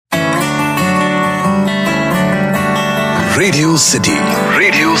Radio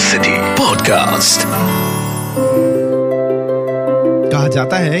City podcast. कहा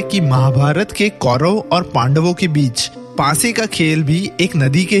जाता है कि महाभारत के कौरव और पांडवों के बीच पासे का खेल भी एक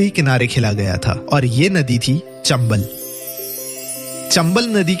नदी के ही किनारे खेला गया था और ये नदी थी चंबल। चंबल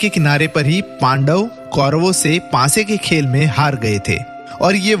नदी के किनारे पर ही पांडव कौरवों से पासे के खेल में हार गए थे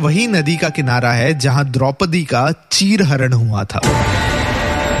और ये वही नदी का किनारा है जहां द्रौपदी का चीरहरण हुआ था।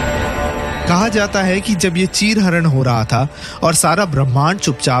 कहा जाता है कि जब ये चीरहरण हो रहा था और सारा ब्रह्मांड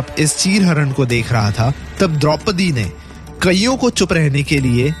चुपचाप इस चीरहरण को देख रहा था, तब द्रौपदी ने कईयों को चुप रहने के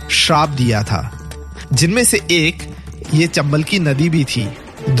लिए श्राप दिया था, जिनमें से एक ये चंबल की नदी भी थी।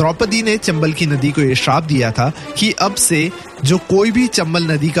 द्रौपदी ने चंबल की नदी को ये श्राप दिया था कि अब से जो कोई भी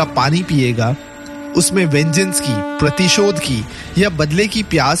चंबल नदी का पानी पिएगा उसमें वेंजेंस की, प्रतिशोध की या बदले की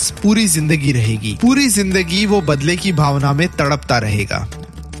प्यास पूरी जिंदगी रहेगी। पूरी जिंदगी वो बदले की भावना में तड़पता रहेगा।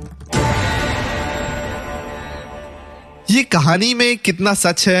 ये कहानी में कितना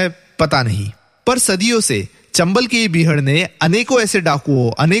सच है पता नहीं, पर सदियों से चंबल के बीहड़ ने अनेकों ऐसे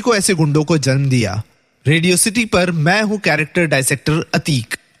डाकुओं, अनेकों ऐसे गुंडों को जन्म दिया। रेडियो सिटी पर मैं हूं कैरेक्टर डायसेक्टर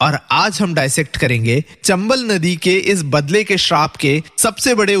अतीक और आज हम डायसेक्ट करेंगे चंबल नदी के इस बदले के श्राप के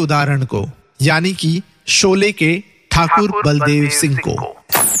सबसे बड़े उदाहरण को, यानी कि शोले के ठाकुर बलदेव सिंह को।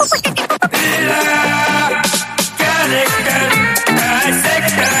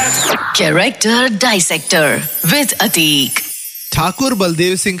 Character dissector with Atiq. Thakur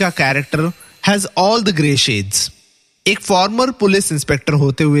Baldev Singh का character has all the grey shades. एक फॉर्मर पुलिस इंस्पेक्टर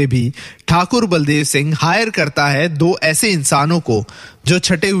होते हुए भी ठाकुर बलदेव सिंह हायर करता है दो ऐसे इंसानों को जो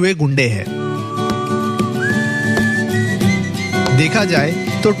छटे हुए गुंडे हैं। देखा जाए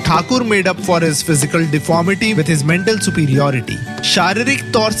तो Thakur made up for his physical deformity with his mental superiority.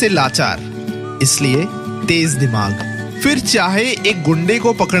 शारीरिक तौर से लाचार, इसलिए तेज दिमाग। फिर चाहे एक गुंडे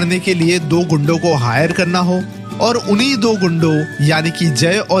को पकड़ने के लिए दो गुंडों को हायर करना हो और उन्हीं दो गुंडों यानी कि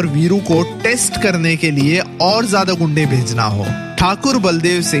जय और वीरू को टेस्ट करने के लिए और ज्यादा गुंडे भेजना हो, ठाकुर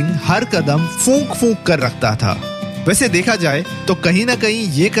बलदेव सिंह हर कदम फूंक फूंक कर रखता था। वैसे देखा जाए तो कहीं ना कहीं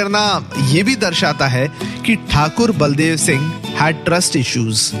ये करना ये भी दर्शाता है कि Thakur Baldev Singh had trust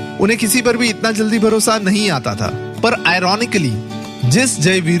issues. उन्हें किसी पर भी इतना जल्दी भरोसा नहीं आता था। पर आयरॉनिकली जिस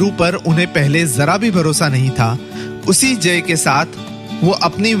जय वीरू पर उन्हें पहले जरा भी भरोसा नहीं था, उसी जय के साथ वो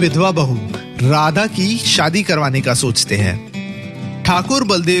अपनी विधवा बहू राधा की शादी करवाने का सोचते हैं। ठाकुर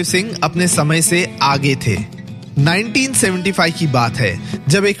बलदेव सिंह अपने समय से आगे थे। 1975 की बात है,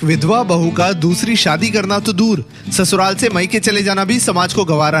 जब एक विधवा बहू का दूसरी शादी करना तो दूर, ससुराल से मायके चले जाना भी समाज को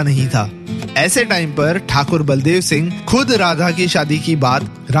गवारा नहीं था। ऐसे टाइम पर ठाकुर बलदेव सिंह खुद राधा की शादी की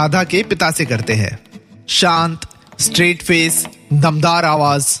बात राधा के पिता से करते हैं। शांत, स्ट्रेट फेस, दमदार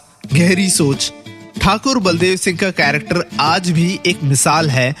आवाज, गहरी सोच। ठाकुर बलदेव सिंह का कैरेक्टर आज भी एक मिसाल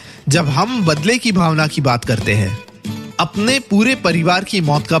है जब हम बदले की भावना की बात करते हैं। अपने पूरे परिवार की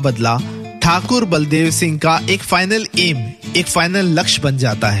मौत का बदला ठाकुर बलदेव सिंह का एक फाइनल एम, एक फाइनल लक्ष्य बन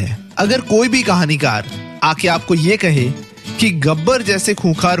जाता है। अगर कोई भी कहानीकार आके आपको ये कहे कि गब्बर जैसे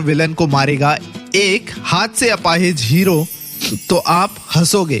खूंखार विलन को मारेगा एक हाथ से अपाहिज हीरो, तो आप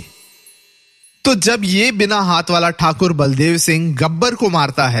हंसोगे। तो जब ये बिना हाथ वाला ठाकुर बलदेव सिंह गब्बर को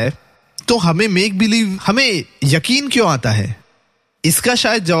मारता है तो हमें मेक बिलीव, हमें यकीन क्यों आता है? इसका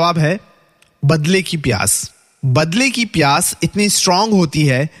शायद जवाब है बदले की प्यास। बदले की प्यास इतनी स्ट्रांग होती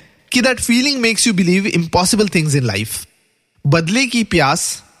है कि that feeling makes you believe impossible things in life. बदले की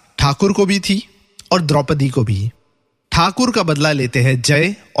प्यास ठाकुर को भी थी और द्रौपदी को भी। ठाकुर का बदला लेते हैं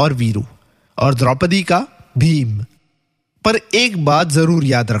जय और वीरू और द्रौपदी का भीम। पर एक बात जरूर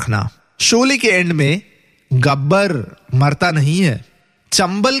याद रखना, शोले के एंड में गब्बर मरता नहीं है।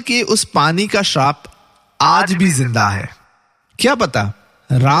 चंबल के उस पानी का श्राप आज भी जिंदा है। क्या पता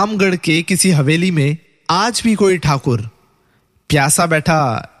रामगढ़ के किसी हवेली में आज भी कोई ठाकुर प्यासा बैठा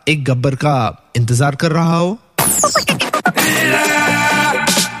एक गब्बर का इंतजार कर रहा हो।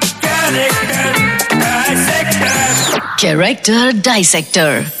 Character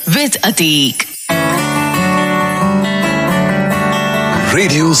dissector with Atiq.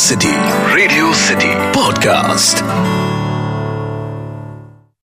 Radio City podcast.